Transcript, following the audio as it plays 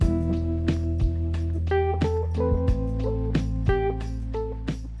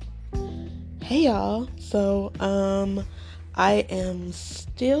Hey y'all. I am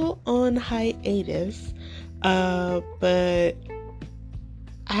still on hiatus, but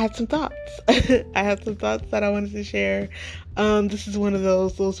I had some thoughts. I had some thoughts that I wanted to share. This is one of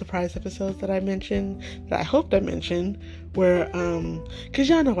those little surprise episodes that I mentioned, that I hoped I mentioned, where, cause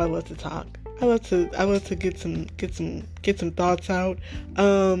y'all know I love to talk. I love to get some thoughts out.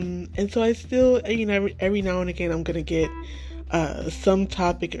 And so I still, every now and again, I'm gonna get some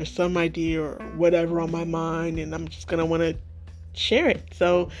topic or some idea or whatever on my mind, and I'm just gonna want to share it.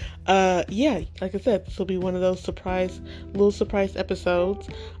 So, yeah, like I said, this will be one of those little surprise episodes.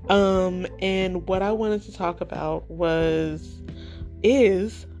 And what I wanted to talk about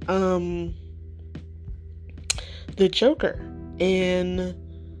is the Joker and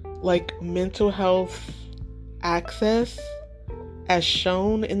like mental health access as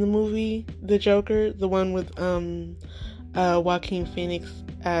shown in the movie The Joker, the one with Joaquin Phoenix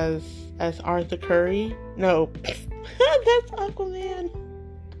as Arthur Curry. No, that's Aquaman.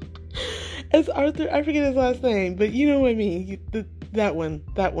 As Arthur, I forget his last name, but you know what I mean. That one.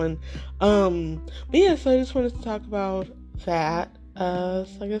 But yeah, so I just wanted to talk about that. So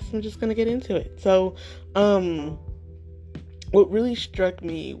I guess I'm just gonna get into it. So, what really struck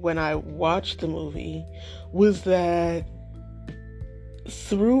me when I watched the movie was that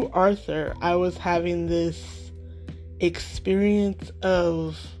through Arthur, I was having this experience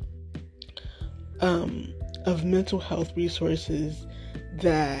of mental health resources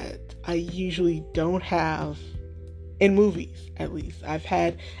that I usually don't have in movies. At least I've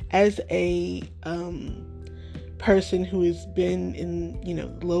had, as a person who has been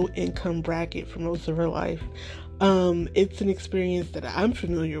in low income bracket for most of her life. It's an experience that I'm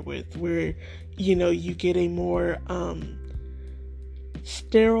familiar with, where you get a more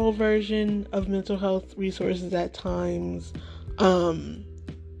sterile version of mental health resources at times, and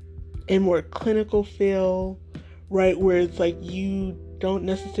more clinical feel, right? Where it's like you don't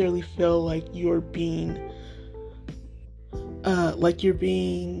necessarily feel like you're being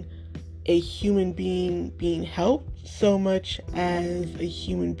a human being helped so much as a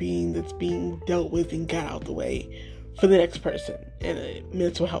human being that's being dealt with and got out the way for the next person in a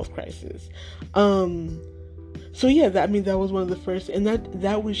mental health crisis. So yeah, that was one of the first, and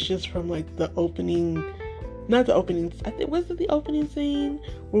that was just from like the opening, not the opening, I think, was it the opening scene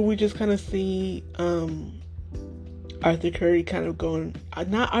where we just kind of see Arthur Curry kind of going,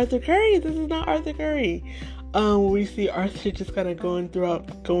 not Arthur Curry, this is not Arthur Curry. We see Arthur just kind of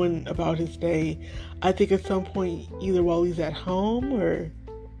going about his day. I think at some point, either while he's at home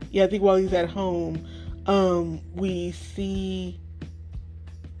I think while he's at home, we see,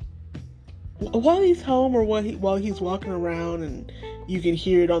 while he's home or while he's walking around, and you can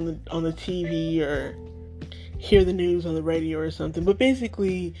hear it on the TV or hear the news on the radio or something. But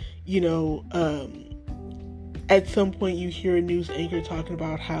basically, at some point you hear a news anchor talking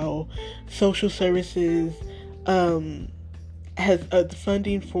about how social services the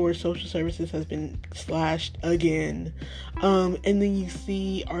funding for social services has been slashed again. And then you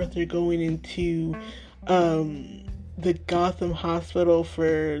see Arthur going into the Gotham Hospital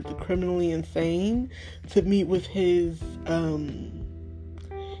for the criminally insane to meet with his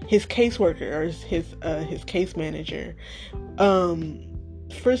caseworker, or his case manager,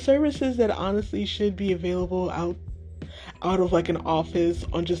 for services that honestly should be available out of like an office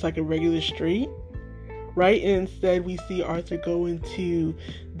on just like a regular street, right? And instead we see Arthur go into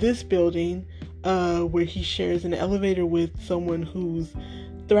this building where he shares an elevator with someone who's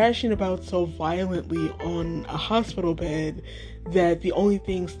thrashing about so violently on a hospital bed that the only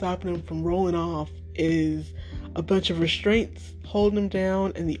thing stopping him from rolling off is a bunch of restraints holding him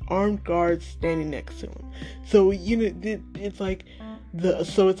down and the armed guards standing next to him. So it's like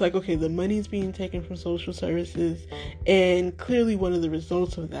okay, the money's being taken from social services, and clearly one of the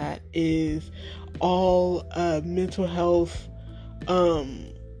results of that is all mental health,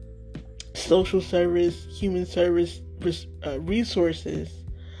 social service, human service resources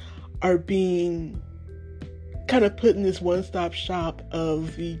are being kind of put in this one-stop shop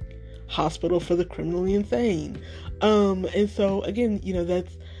of the hospital for the criminally insane. And so again,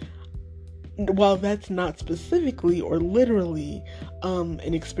 while that's not specifically or literally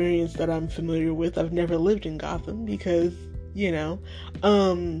an experience that I'm familiar with, I've never lived in Gotham because,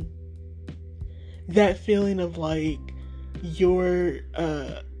 that feeling of like your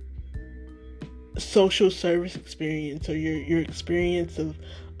social service experience or your experience of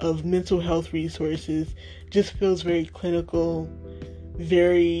mental health resources just feels very clinical,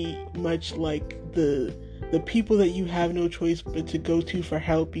 very much like the people that you have no choice but to go to for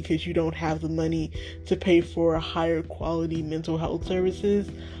help because you don't have the money to pay for higher quality mental health services.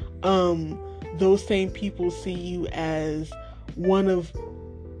 those same people see you as one of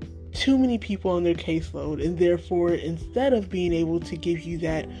too many people on their caseload, and therefore, instead of being able to give you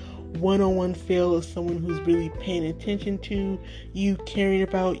that one-on-one feel of someone who's really paying attention to you, caring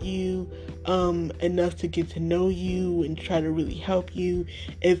about you, enough to get to know you and try to really help you,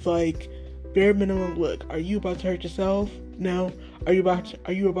 it's like, bare minimum, look, are you about to hurt yourself? No. Are you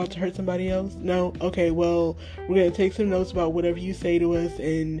about to hurt somebody else? No. Okay, well, we're gonna take some notes about whatever you say to us,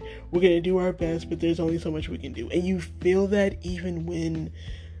 and we're gonna do our best, but there's only so much we can do. And you feel that even when,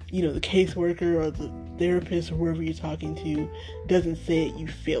 you know, the caseworker or the therapist or whoever you're talking to doesn't say it, you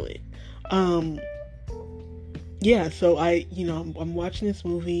feel it. Yeah, so I'm watching this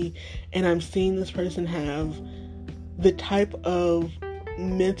movie and I'm seeing this person have the type of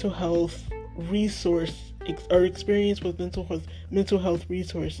mental health resource or experience with mental health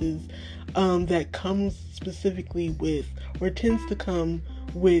resources that comes specifically with, or tends to come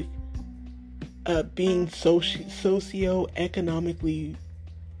with, being socio-economically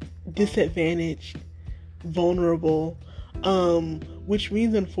disadvantaged, vulnerable, which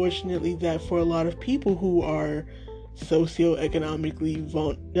means, unfortunately, that for a lot of people who are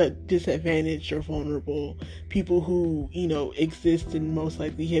socioeconomically disadvantaged or vulnerable, people who, you know, exist and most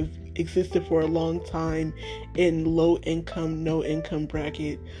likely have existed for a long time in low income, no income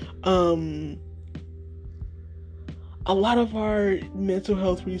bracket, a lot of our mental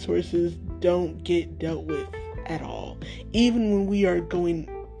health resources don't get dealt with at all. Even when we are going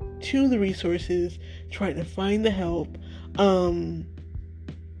to the resources, trying to find the help. So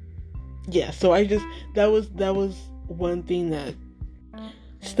that was one thing that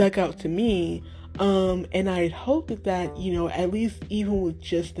stuck out to me. And I'd hope that, you know, at least even with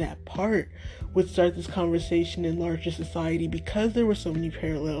just that part, would start this conversation in larger society, because there were so many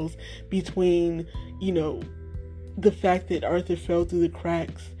parallels between, you know, the fact that Arthur fell through the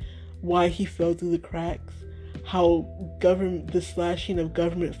cracks, why he fell through the cracks, how the slashing of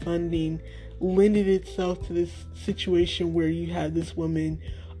government funding lended itself to this situation where you have this woman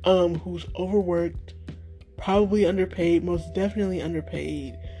who's overworked, probably underpaid, most definitely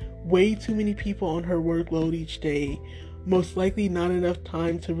underpaid, way too many people on her workload each day, most likely not enough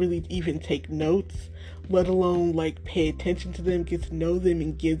time to really even take notes, let alone like pay attention to them, get to know them,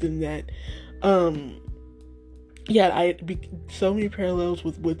 and give them that so many parallels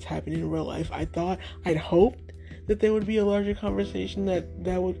with what's happening in real life. I'd hoped that there would be a larger conversation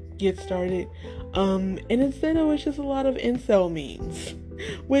that would get started, and instead it was just a lot of incel memes,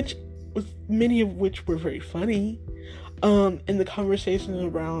 many of which were very funny, and the conversations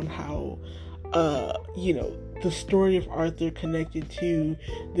around how the story of Arthur connected to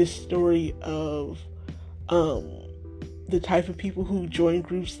this story of the type of people who join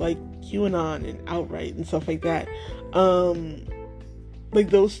groups like QAnon and Outright and stuff like that. Like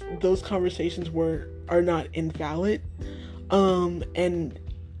those conversations are not invalid, and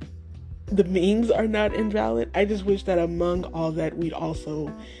the memes are not invalid. I just wish that among all that, we'd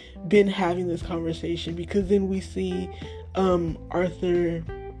also been having this conversation, because then we see Arthur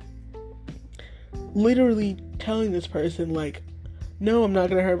literally telling this person, like, no, I'm not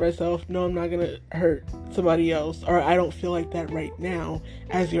gonna hurt myself, no, I'm not gonna hurt somebody else, or I don't feel like that right now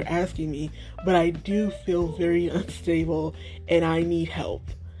as you're asking me, but I do feel very unstable and I need help.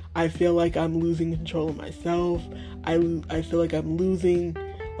 I feel like I'm losing control of myself. I feel like I'm losing,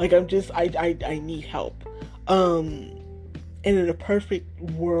 like I need help. And in a perfect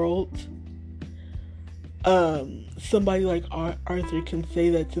world, somebody like Arthur can say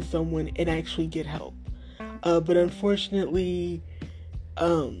that to someone and actually get help. But unfortunately,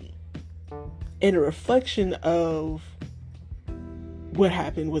 in a reflection of what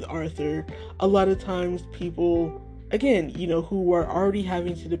happened with Arthur, a lot of times people, again, who are already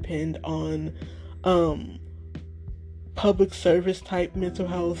having to depend on public service type mental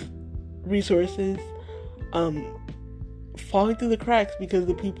health resources, falling through the cracks because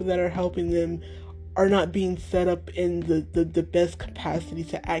the people that are helping them are not being set up in the best capacity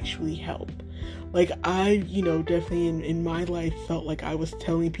to actually help. Like, I, definitely in my life felt like I was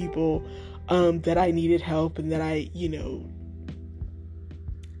telling people that I needed help and that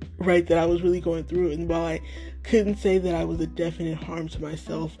that I was really going through it. And while I couldn't say that I was a definite harm to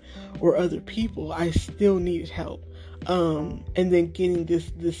myself or other people, I still needed help. And then getting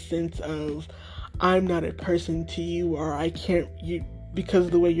this sense of, I'm not a person to you, or I can't, because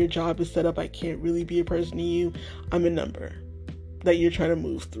of the way your job is set up, I can't really be a person to you. I'm a number that you're trying to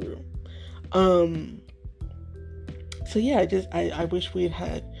move through. So yeah, I wish we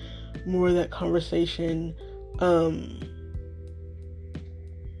had more of that conversation,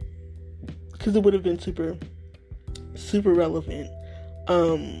 because it would have been super, super relevant.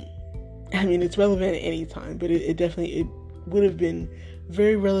 I mean, it's relevant at any time, but it definitely, it would have been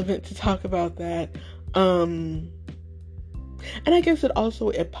very relevant to talk about that. And I guess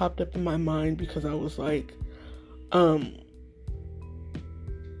it popped up in my mind because I was like,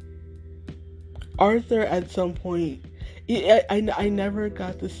 Arthur at some point, I never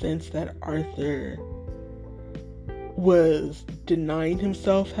got the sense that Arthur was denying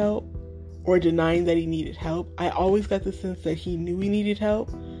himself help or denying that he needed help. I always got the sense that he knew he needed help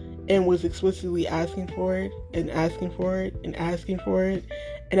and was explicitly asking for it and asking for it and asking for it,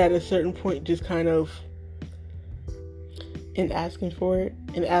 and at a certain point just kind of asking for it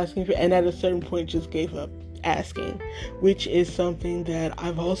and asking for it, and at a certain point just gave up asking, which is something that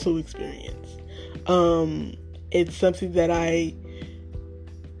I've also experienced. It's something that I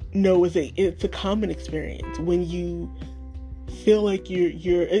know it's a common experience when you feel like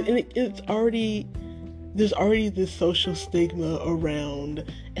there's already this social stigma around,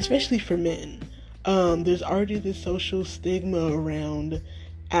 especially for men. There's already this social stigma around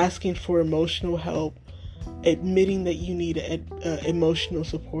asking for emotional help, admitting that you need emotional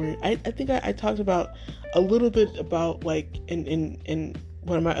support. I think I talked about a little bit about, like, in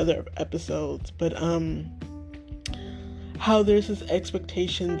one of my other episodes, but how there's this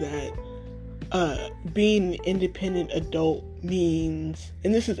expectation that being an independent adult means,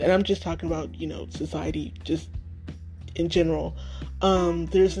 and I'm just talking about, society just in general,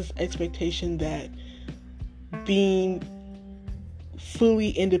 there's this expectation that being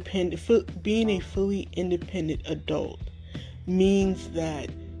being a fully independent adult means that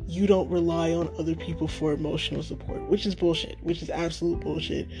you don't rely on other people for emotional support, which is bullshit, which is absolute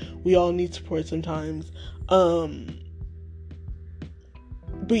bullshit. We all need support sometimes. But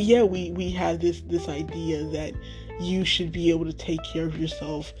yeah, we have this idea that you should be able to take care of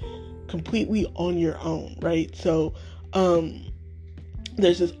yourself completely on your own, right? So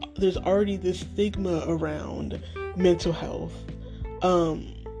there's already this stigma around mental health.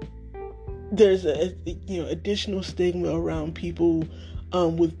 There's additional stigma around people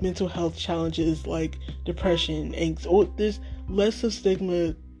with mental health challenges like depression, anxiety. There's less of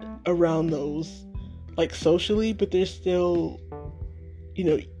stigma around those, like, socially, but there's still,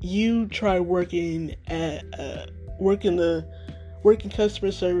 you try working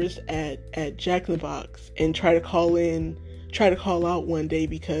customer service at Jack in the Box and try to call out one day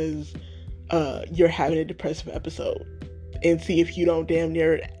because you're having a depressive episode, and see if you don't damn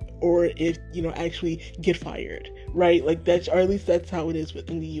near it, or if actually get fired, right? Like, that's, or at least that's how it is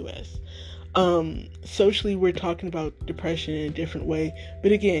within the US. Socially, we're talking about depression in a different way,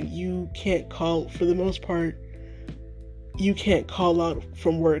 but again, for the most part, you can't call out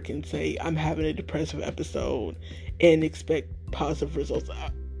from work and say, I'm having a depressive episode, and expect positive results.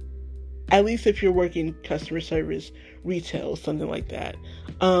 At least if you're working customer service, retail, something like that.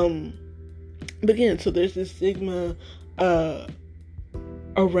 But again, so there's this stigma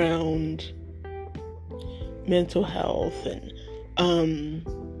around mental health and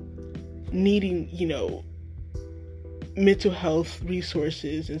needing, mental health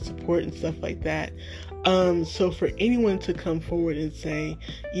resources and support and stuff like that. So for anyone to come forward and say,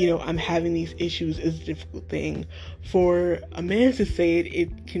 I'm having these issues, is a difficult thing. For a man to say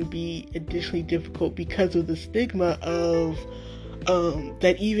it can be additionally difficult because of the stigma of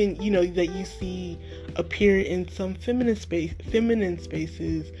that even, that you see appear in some feminine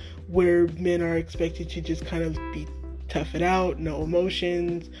spaces where men are expected to just kind of tough it out, no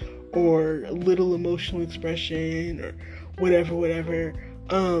emotions, or little emotional expression, or whatever.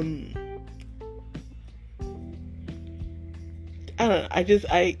 I don't know.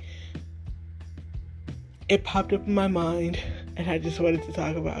 It popped up in my mind, and I just wanted to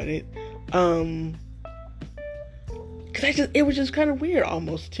talk about it. Because it was just kind of weird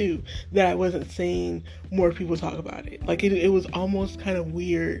almost too, that I wasn't seeing more people talk about it. Like, it was almost kind of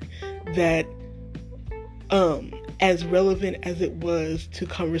weird that, as relevant as it was to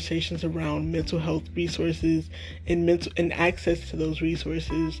conversations around mental health resources and access to those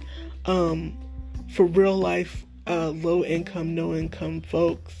resources, for real life, low income, no income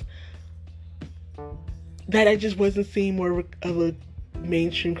folks, that I just wasn't seeing more of a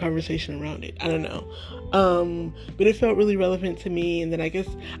mainstream conversation around it. I don't know. But it felt really relevant to me, and then I guess,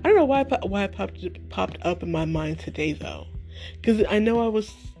 I don't know why it popped up in my mind today though. Because I know I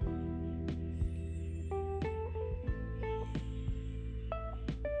was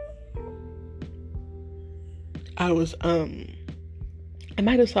I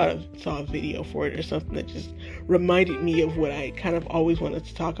might have saw a video for it or something that just reminded me of what I kind of always wanted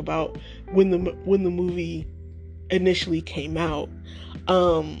to talk about when the movie initially came out.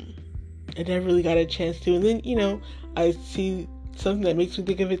 I never really got a chance to, and then I see something that makes me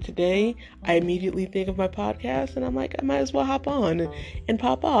think of it today, I immediately think of my podcast, and I'm like, I might as well hop on and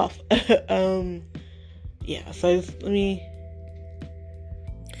pop off. Yeah, so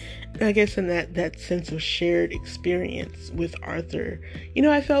I guess in that sense of shared experience with Arthur,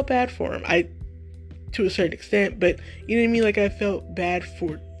 I felt bad for him. To a certain extent, but you know what I mean? Like, I felt bad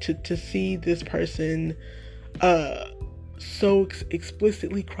to see this person so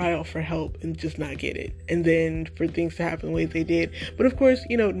explicitly cry out for help and just not get it, and then for things to happen the way they did. But of course,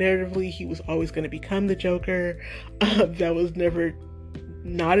 narratively, he was always going to become the Joker. That was never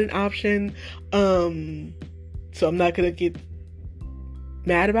not an option. So I'm not gonna get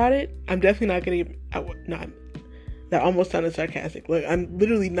mad about it. I'm definitely not gonna get. That almost sounded sarcastic. Like, I'm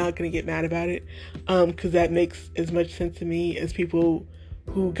literally not gonna get mad about it, because that makes as much sense to me as people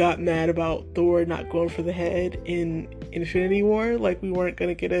who got mad about Thor not going for the head in Infinity War. Like, we weren't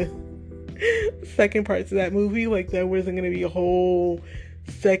gonna get a second part to that movie. Like, that wasn't gonna be a whole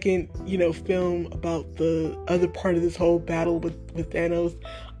second, film about the other part of this whole battle with Thanos.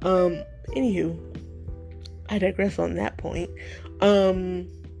 Anywho, I digress on that point.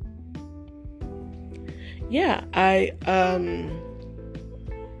 Yeah, I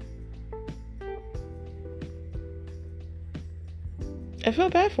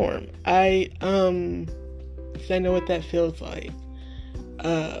felt bad for him. I know what that feels like.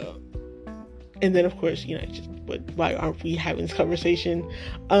 And then of course, why aren't we having this conversation?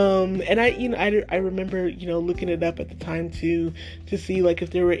 And I remember, looking it up at the time to see like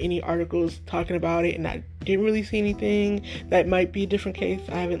if there were any articles talking about it, and I didn't really see anything. That might be a different case.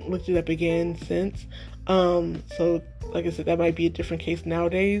 I haven't looked it up again since. So like I said, that might be a different case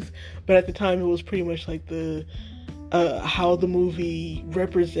nowadays, but at the time it was pretty much like the how the movie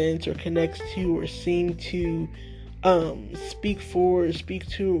represents or connects to or seem to speak for or speak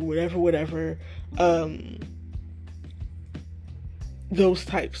to or whatever those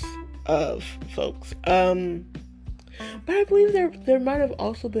types of folks. But I believe there might have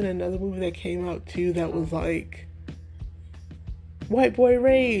also been another movie that came out too that was like White Boy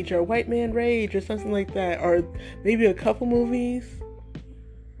Rage or White Man Rage or something like that, or maybe a couple movies.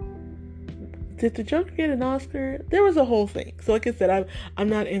 Did the Joker get an Oscar? There was a whole thing. So like I said, I'm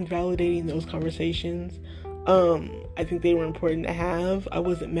not invalidating those conversations. I think they were important to have. I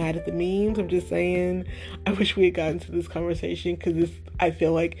wasn't mad at the memes. I'm just saying I wish we had gotten to this conversation, because I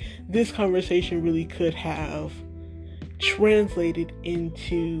feel like this conversation really could have translated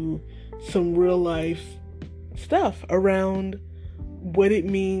into some real life stuff around what it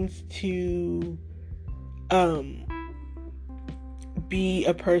means to be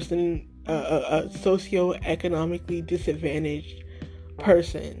a person, a socioeconomically disadvantaged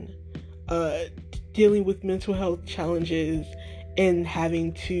person, dealing with mental health challenges and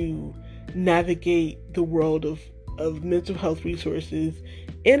having to navigate the world of mental health resources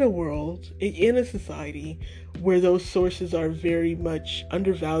in a society where those sources are very much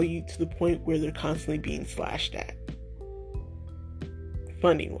undervalued to the point where they're constantly being slashed at,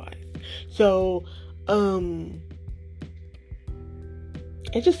 funding wise. So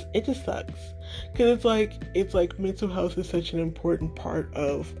it just sucks, because it's like mental health is such an important part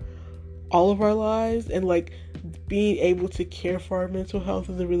of all of our lives, and like being able to care for our mental health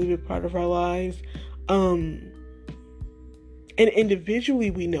is a really big part of our lives. And individually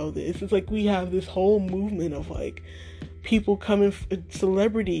we know this. It's like we have this whole movement of like people coming,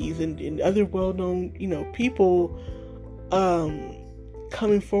 celebrities and other well-known, people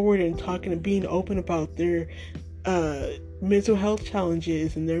coming forward and talking and being open about their mental health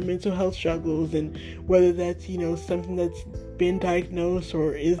challenges and their mental health struggles, and whether that's something that's been diagnosed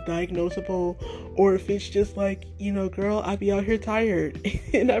or is diagnosable, or if it's just like, girl, I be out here tired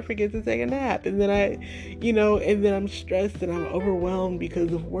and I forget to take a nap, and then and then I'm stressed and I'm overwhelmed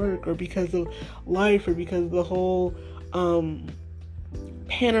because of work or because of life or because of the whole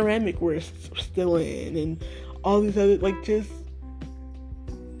panoramic we're still in, and all these other, like, just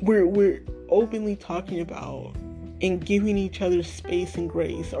we're openly talking about and giving each other space and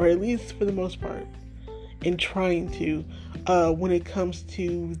grace, or at least for the most part, and trying to, when it comes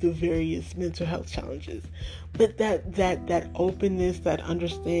to the various mental health challenges. But that openness, that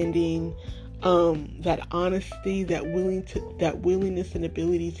understanding, that honesty, that willingness and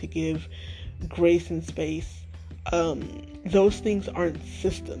ability to give grace and space, those things aren't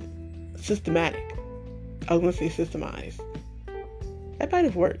systematic. I was going to say systemized. That might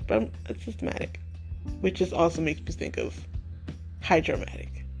have worked, but it's systematic, which just also makes me think of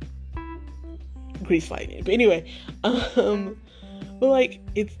Hydromatic, Grease Lightning. But anyway, but like,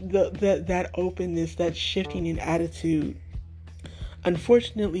 it's that openness, that shifting in attitude.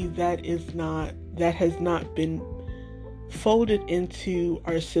 Unfortunately, that has not been folded into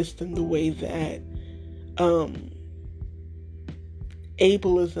our system the way that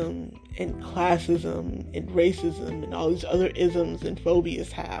ableism and classism and racism and all these other isms and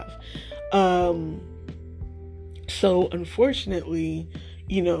phobias have. So unfortunately,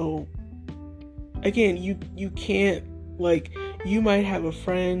 again, you can't, like, you might have a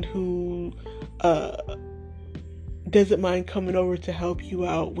friend who doesn't mind coming over to help you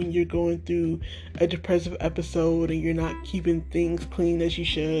out when you're going through a depressive episode and you're not keeping things clean as you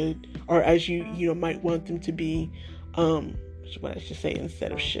should, or as you might want them to be. What I should say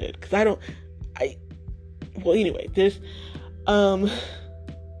instead of should, because there's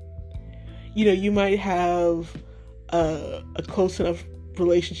you might have a close enough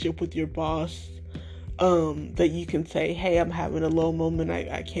relationship with your boss that you can say, hey, I'm having a low moment,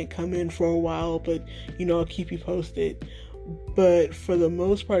 I can't come in for a while, but I'll keep you posted. But for the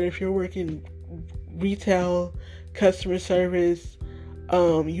most part, if you're working retail, customer service,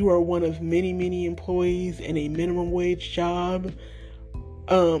 you are one of many employees in a minimum wage job,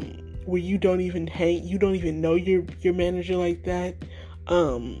 where you don't even know your manager like that,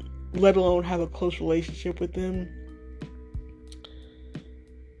 let alone have a close relationship with them,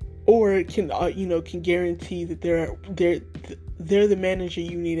 or can guarantee that they're the manager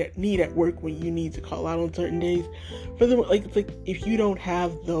you need at work when you need to call out on certain days. For them, it's like if you don't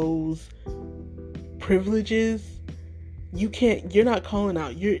have those privileges, you're not calling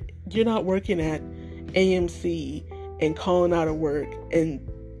out. You're not working at AMC and calling out of work and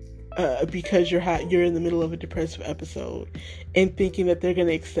because you're in the middle of a depressive episode and thinking that they're going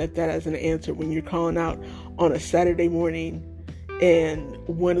to accept that as an answer when you're calling out on a Saturday morning and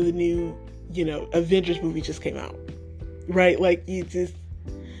one of the new Avengers movies just came out, right? Like,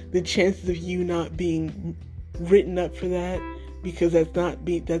 the chances of you not being written up for that because that's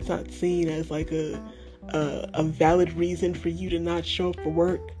not seen as like a valid reason for you to not show up for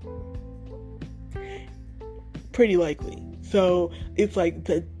work, pretty likely. So it's like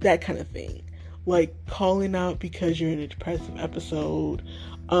that kind of thing, like calling out because you're in a depressive episode,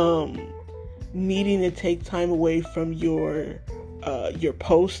 needing to take time away from your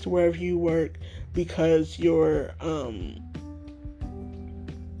post wherever you work because your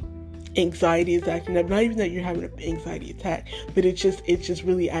anxiety is acting up. Not even that you're having an anxiety attack, but it's just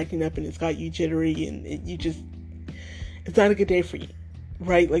really acting up and it's got you jittery and it's not a good day for you,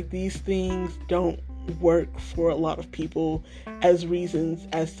 right? Like, these things don't work for a lot of people as reasons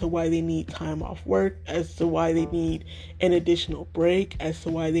as to why they need time off work, as to why they need an additional break, as to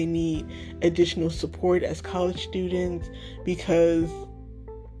why they need additional support as college students, because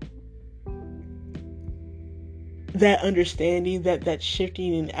that understanding, that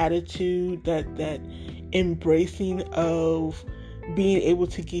shifting in attitude, that embracing of being able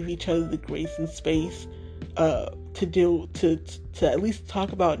to give each other the grace and space to at least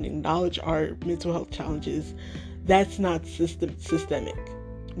talk about and acknowledge our mental health challenges, that's not systemic.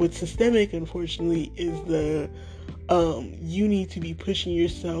 What's systemic, unfortunately, is the you need to be pushing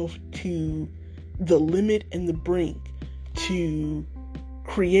yourself to the limit and the brink to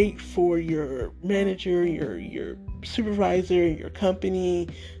create for your manager, your supervisor, your company,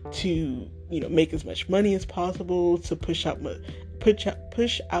 to make as much money as possible, to push out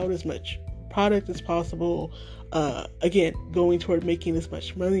as much product as possible. Again, going toward making as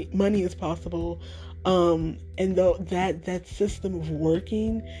much money as possible. And though that system of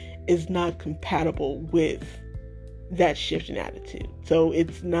working is not compatible with that shift in attitude. So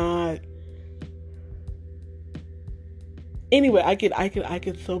it's not. Anyway, I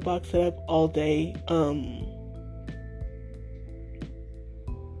could soapbox it up all day.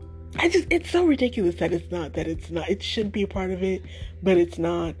 It's so ridiculous that it's not. It should be a part of it, but it's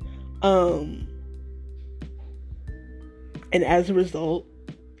not. And as a result,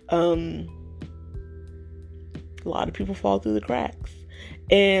 a lot of people fall through the cracks.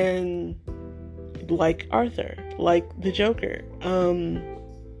 And like Arthur, like the Joker.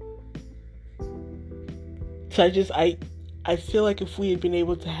 So I feel like if we had been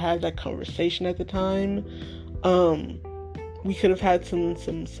able to have that conversation at the time, we could have had some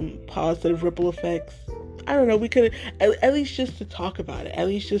positive ripple effects. I don't know, we could have, at least just to talk about it, at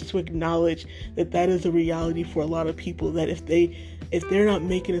least just to acknowledge that is a reality for a lot of people, that if they're not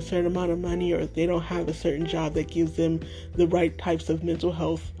making a certain amount of money, or if they don't have a certain job that gives them the right types of mental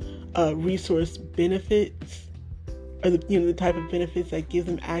health resource benefits, or the type of benefits that give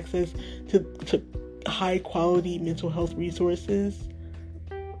them access to high quality mental health resources,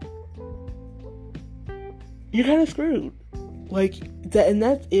 you're kind of screwed. Like that, and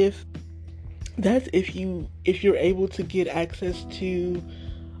that's if you're able to get access to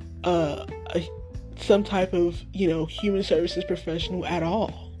some type of, human services professional at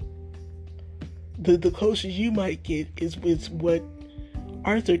all. The closest you might get is what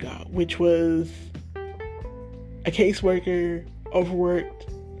Arthur got, which was a caseworker, overworked,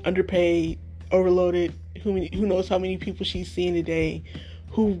 underpaid, overloaded, who knows how many people she's seeing a day,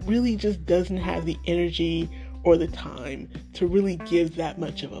 who really just doesn't have the energy or the time to really give that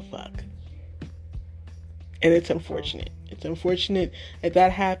much of a fuck. And it's unfortunate. It's unfortunate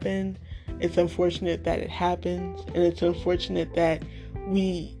that happened. It's unfortunate that it happens. And it's unfortunate that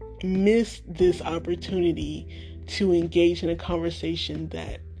we missed this opportunity to engage in a conversation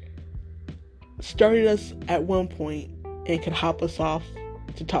that started us at one point and could hop us off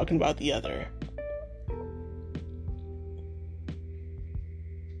to talking about the other.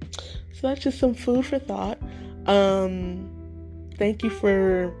 So that's just some food for thought. Thank you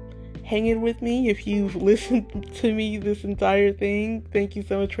for hanging with me. If you've listened to me this entire thing, thank you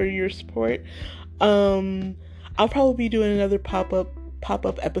so much for your support. I'll probably be doing another pop-up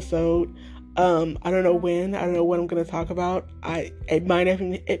episode. I don't know when. I don't know what I'm going to talk about. It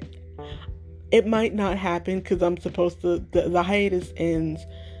might not happen because I'm supposed to. The hiatus ends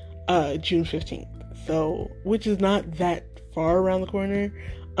June 15th, so which is not that far around the corner.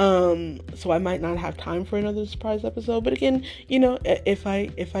 So I might not have time for another surprise episode. But again, if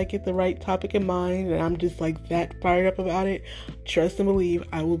I get the right topic in mind and I'm just like that fired up about it, trust and believe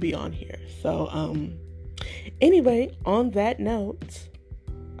I will be on here. So anyway, on that note,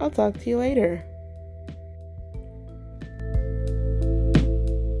 I'll talk to you later.